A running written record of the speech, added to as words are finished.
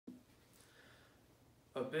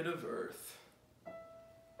a bit of earth.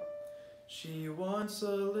 She wants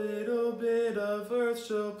a little bit of earth,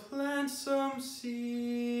 she'll plant some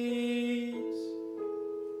seeds.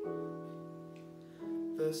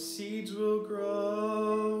 The seeds will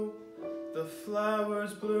grow, the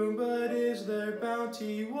flowers bloom, but is their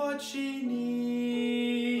bounty what she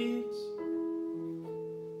needs?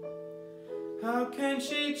 How can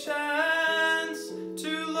she chance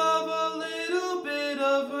to love a little bit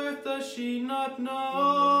of earth? Does she not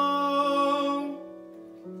know?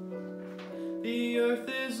 The earth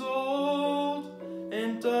is old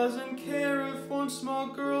and doesn't care if one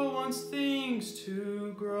small girl wants things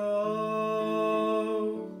to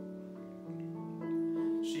grow.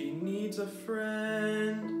 She needs a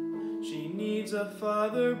friend, she needs a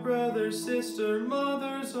father, brother, sister,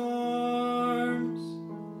 mother's arms.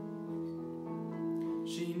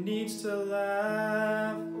 She needs to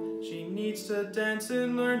laugh, she needs to dance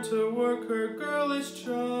and learn to work her girlish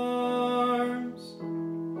charms.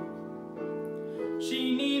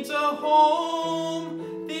 She needs a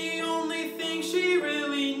home, the only thing she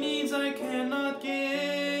really needs I cannot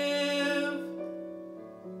give.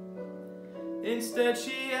 Instead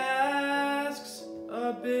she asks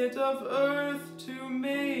a bit of earth to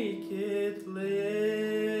make it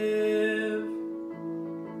live.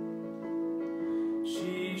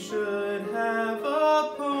 She should have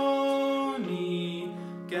a pony,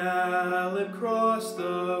 gallop across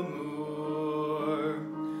the moor.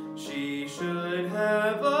 She should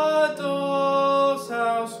have a doll's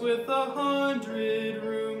house with 100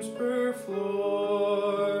 rooms per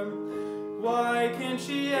floor. Why can't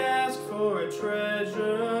she ask for a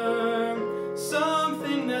treasure?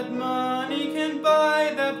 Something that money can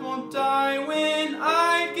buy that won't die. When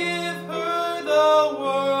I give her the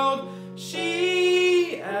world,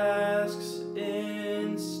 she asks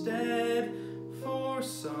instead for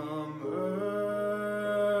some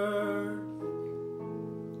earth.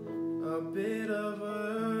 A bit of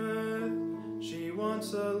earth, she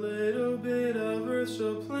wants a little bit of earth,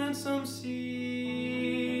 she'll plant some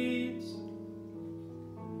seeds.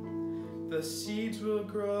 The seeds will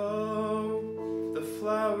grow, the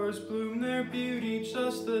flowers bloom, their beauty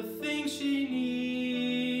just the thing she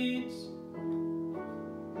needs.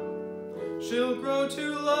 She'll grow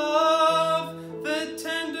to love the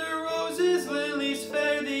tender roses, lilies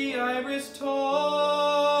fair, the iris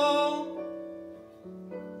tall.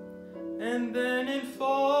 And then in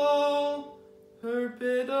fall, her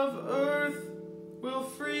bit of earth will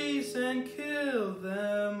freeze and kill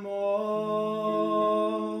them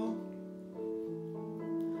all.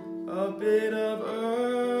 A bit of earth,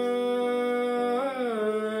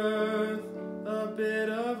 a bit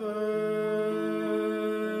of earth,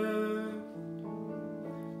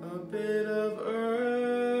 a bit of earth,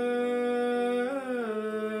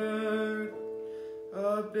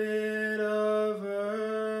 a bit of earth.